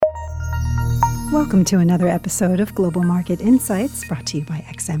Welcome to another episode of Global Market Insights, brought to you by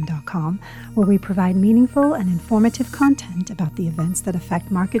XM.com, where we provide meaningful and informative content about the events that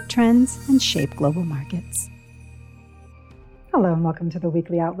affect market trends and shape global markets. Hello and welcome to the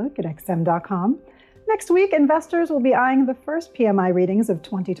Weekly Outlook at XM.com. Next week, investors will be eyeing the first PMI readings of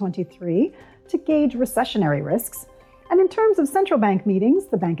 2023 to gauge recessionary risks. And in terms of central bank meetings,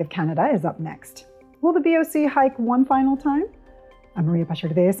 the Bank of Canada is up next. Will the BOC hike one final time? I'm Maria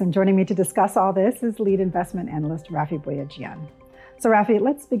Pachurdes, and joining me to discuss all this is lead investment analyst Rafi Boyadjian. So Rafi,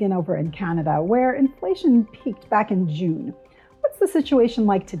 let's begin over in Canada, where inflation peaked back in June. What's the situation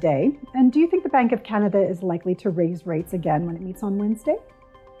like today? And do you think the Bank of Canada is likely to raise rates again when it meets on Wednesday?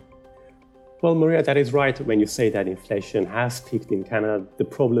 Well, Maria, that is right when you say that inflation has peaked in Canada. The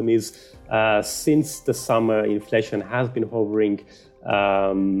problem is, since the summer, inflation has been hovering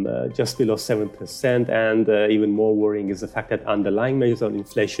just below 7%, and even more worrying is the fact that underlying measures of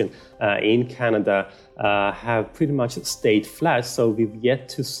inflation in Canada have pretty much stayed flat. So we've yet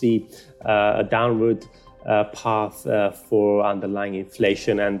to see a downward path for underlying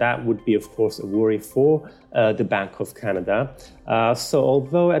inflation, and that would be, of course, a worry for the Bank of Canada. So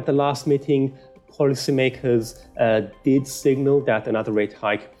although at the last meeting, policymakers did signal that another rate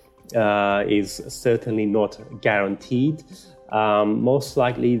hike is certainly not guaranteed, most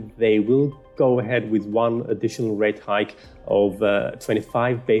likely they will go ahead with one additional rate hike of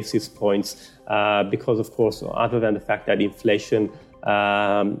 25 basis points because, of course, other than the fact that inflation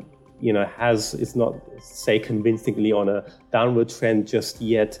is not, say, convincingly on a downward trend just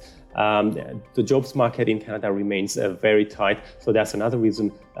yet. The jobs market in Canada remains very tight, so that's another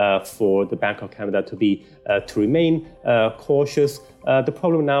reason for the Bank of Canada to remain cautious. The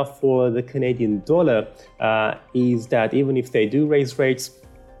problem now for the Canadian dollar is that even if they do raise rates,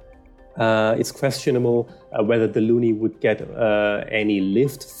 it's questionable whether the loonie would get any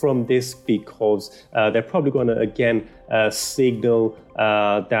lift from this, because they're probably going to again signal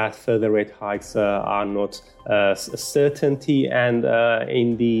that further rate hikes are not a certainty. And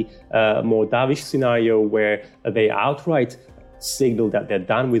in the more dovish scenario where they outright signal that they're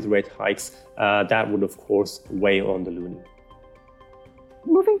done with rate hikes, that would of course weigh on the loonie.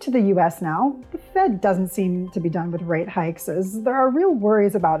 Moving to the U.S. now, the Fed doesn't seem to be done with rate hikes, as there are real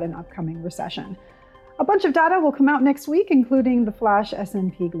worries about an upcoming recession. A bunch of data will come out next week, including the flash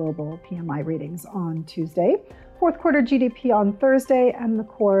S&P Global PMI readings on Tuesday, fourth quarter GDP on Thursday, and the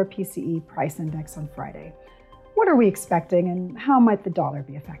core PCE price index on Friday. What are we expecting, and how might the dollar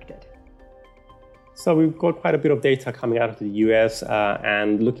be affected? So we've got quite a bit of data coming out of the US,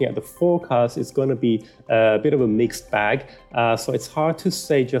 and looking at the forecast, it's going to be a bit of a mixed bag. So it's hard to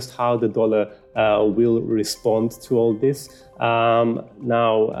say just how the dollar will respond to all this. The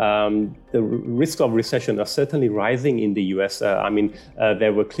risk of recession are certainly rising in the US.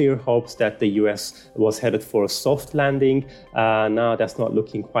 There were clear hopes that the US was headed for a soft landing. Now that's not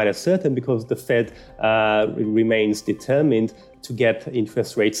looking quite as certain, because the Fed remains determined to get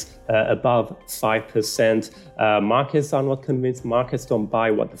interest rates above 5%. Markets are not convinced. Markets don't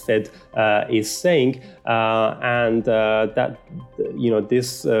buy what the Fed is saying,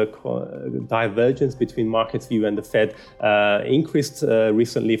 this divergence between markets view and the Fed increased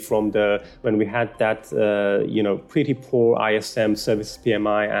recently from when we had that pretty poor ISM services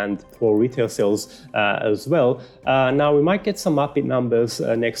PMI and poor retail sales as well. Now we might get some upbeat numbers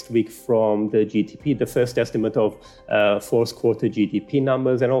next week from the GDP, the first estimate of fourth quarter GDP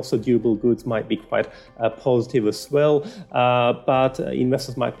numbers, and also durable goods might be quite positive as well. But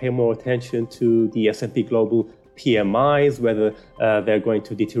investors might pay more attention to the S&P Global PMIs, whether they're going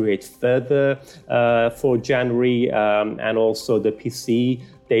to deteriorate further for January, and also the PCE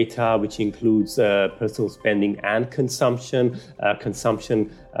data, which includes personal spending and consumption. Consumption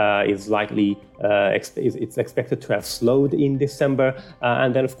is likely it's expected to have slowed in December.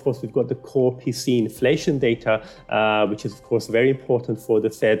 And then, of course, we've got the core PCE inflation data, which is, of course, very important for the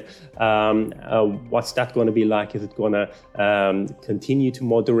Fed. What's that going to be like? Is it going to continue to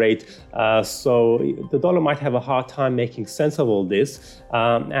moderate? So the dollar might have a hard time making sense of all this.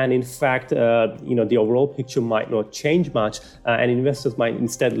 And in fact, the overall picture might not change much. And investors might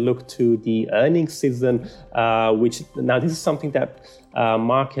instead look to the earnings season, which now this is something that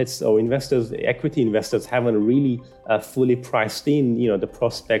markets or investors, equity investors, haven't really fully priced in, the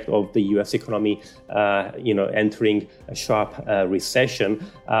prospect of the U.S. economy, entering a sharp recession.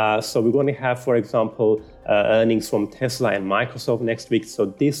 So we're going to have, for example, earnings from Tesla and Microsoft next week. So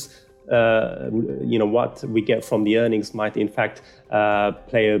this, what we get from the earnings might, in fact,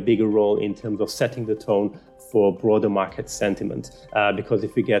 play a bigger role in terms of setting the tone for broader market sentiment. Because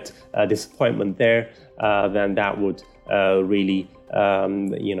if we get disappointment there, then that would really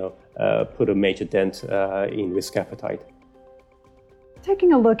put a major dent in risk appetite.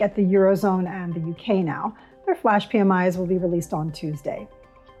 Taking a look at the Eurozone and the UK now, their flash PMIs will be released on Tuesday.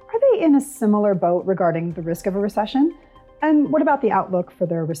 Are they in a similar boat regarding the risk of a recession? And what about the outlook for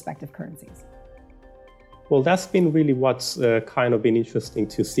their respective currencies? Well, that's been really what's kind of been interesting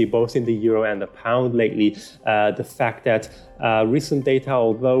to see both in the euro and the pound lately. The fact that recent data,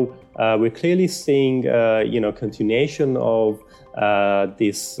 although we're clearly seeing, continuation of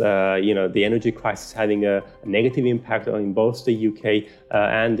the energy crisis having a negative impact on both the UK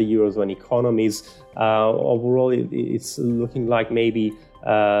and the Eurozone economies. Overall, it's looking like maybe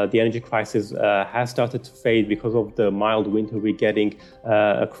the energy crisis has started to fade because of the mild winter we're getting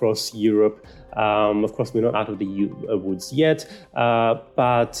across Europe. Of course, we're not out of the woods yet,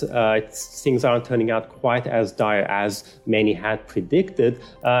 but things aren't turning out quite as dire as many had predicted.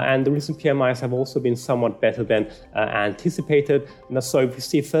 And the recent PMIs have also been somewhat better than anticipated. And so if we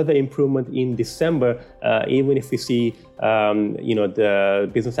see further improvement in December, even if we see the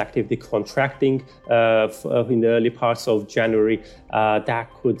business activity contracting in the early parts of January, that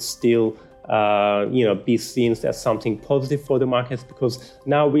could still be seen as something positive for the markets, because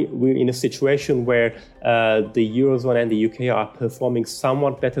now we're in a situation where the Eurozone and the UK are performing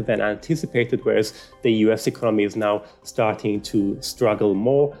somewhat better than anticipated, whereas the US economy is now starting to struggle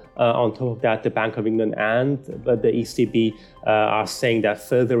more. On top of that, the Bank of England and the ECB are saying that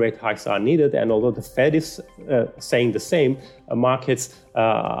further rate hikes are needed. And although the Fed is saying the same, markets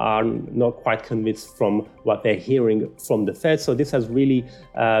are not quite convinced from what they're hearing from the Fed. So this has really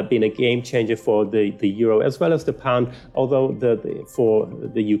been a game changer for the euro as well as the pound. Although for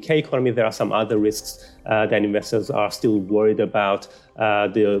the UK economy, there are some other risks that investors are still worried about.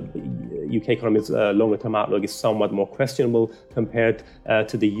 The UK economy's longer-term outlook is somewhat more questionable compared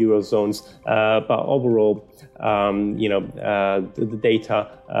to the Eurozone's. But overall, the data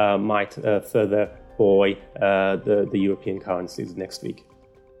might further buoy the European currencies next week.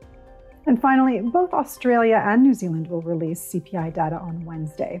 And finally, both Australia and New Zealand will release CPI data on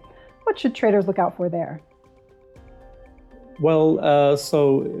Wednesday. What should traders look out for there? Well,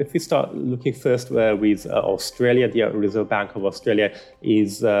 so if we start looking first with Australia, the Reserve Bank of Australia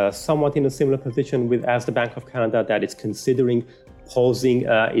is somewhat in a similar position as the Bank of Canada, that it's considering pausing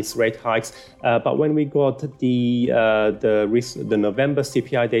its rate hikes. But when we got the November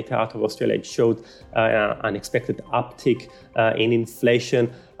CPI data out of Australia, it showed an unexpected uptick in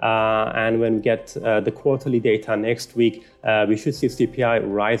inflation. And when we get the quarterly data next week, we should see CPI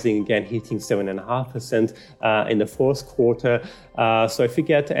rising again, hitting 7.5% in the fourth quarter. So if we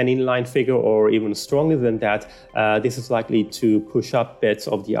get an inline figure or even stronger than that, this is likely to push up bets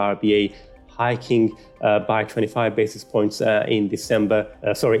of the RBA hiking by 25 basis points in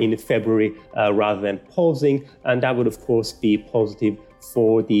February rather than pausing. And that would, of course, be positive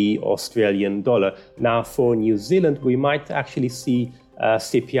for the Australian dollar. Now, for New Zealand, we might actually see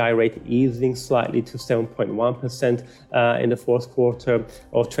CPI rate easing slightly to 7.1% in the fourth quarter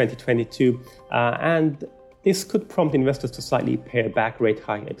of 2022. And this could prompt investors to slightly pare back rate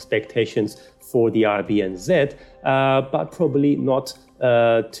hike expectations for the RBNZ, but probably not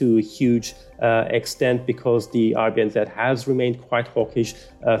to a huge extent, because the RBNZ has remained quite hawkish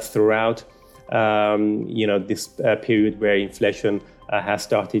throughout this period where inflation has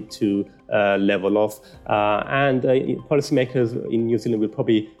started to level off. And policymakers in New Zealand will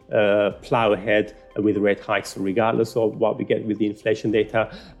probably plow ahead with rate hikes regardless of what we get with the inflation data.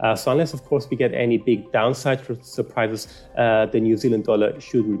 So unless, of course, we get any big downside surprises, the New Zealand dollar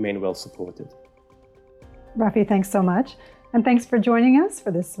should remain well supported. Rafi, thanks so much. And thanks for joining us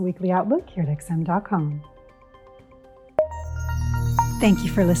for this weekly outlook here at XM.com. Thank you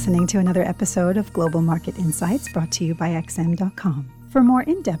for listening to another episode of Global Market Insights, brought to you by XM.com. For more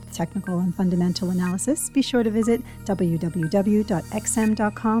in-depth technical and fundamental analysis, be sure to visit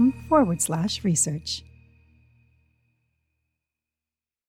www.xm.com/research.